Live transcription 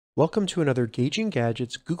Welcome to another Gauging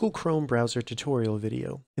Gadgets Google Chrome browser tutorial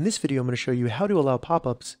video. In this video, I'm going to show you how to allow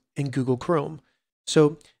pop-ups in Google Chrome.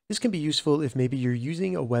 So this can be useful if maybe you're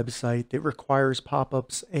using a website that requires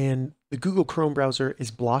pop-ups and the Google Chrome browser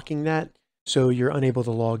is blocking that, so you're unable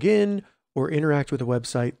to log in or interact with the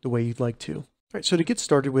website the way you'd like to. All right, so to get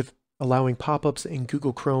started with allowing pop-ups in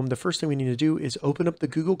Google Chrome, the first thing we need to do is open up the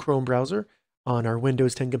Google Chrome browser on our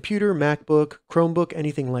Windows 10 computer, MacBook, Chromebook,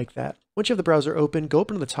 anything like that. Once you have the browser open, go up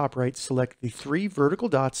to the top right, select the three vertical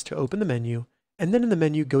dots to open the menu, and then in the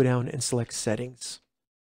menu, go down and select Settings.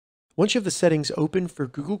 Once you have the settings open for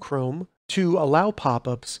Google Chrome, to allow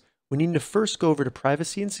pop-ups, we need to first go over to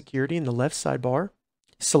Privacy and Security in the left sidebar,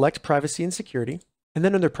 select Privacy and Security, and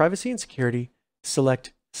then under Privacy and Security,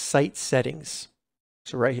 select Site Settings.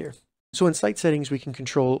 So right here. So in site settings, we can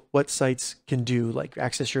control what sites can do, like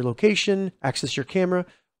access your location, access your camera,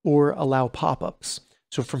 or allow pop-ups.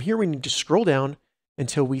 So from here, we need to scroll down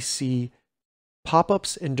until we see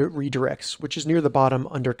pop-ups and redirects, which is near the bottom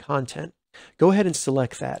under content. Go ahead and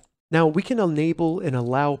select that. Now we can enable and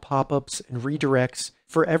allow pop-ups and redirects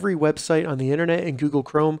for every website on the internet in Google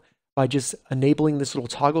Chrome by just enabling this little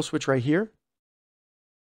toggle switch right here.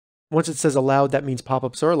 Once it says allowed, that means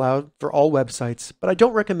pop-ups are allowed for all websites, but I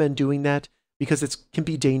don't recommend doing that because it can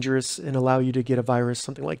be dangerous and allow you to get a virus,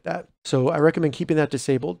 something like that. So I recommend keeping that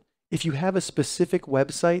disabled. If you have a specific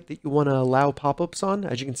website that you want to allow pop-ups on,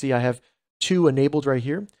 as you can see, I have two enabled right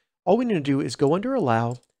here. All we need to do is go under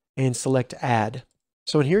allow and select add.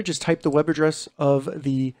 So in here, just type the web address of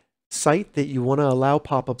the site that you want to allow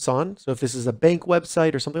pop-ups on. So if this is a bank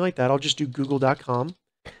website or something like that, I'll just do google.com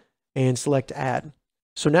and select add.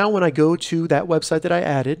 So now when I go to that website that I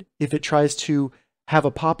added, if it tries to have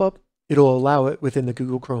a pop-up, it'll allow it within the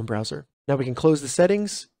Google Chrome browser. Now we can close the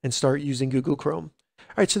settings and start using Google Chrome.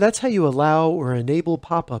 All right, so that's how you allow or enable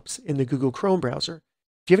pop-ups in the Google Chrome browser.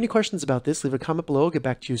 If you have any questions about this, leave a comment below. I'll get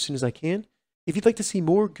back to you as soon as I can. If you'd like to see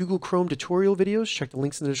more Google Chrome tutorial videos, check the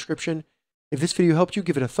links in the description. If this video helped you,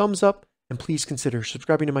 give it a thumbs up, and please consider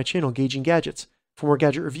subscribing to my channel, Gauging Gadgets, for more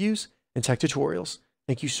gadget reviews and tech tutorials.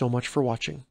 Thank you so much for watching.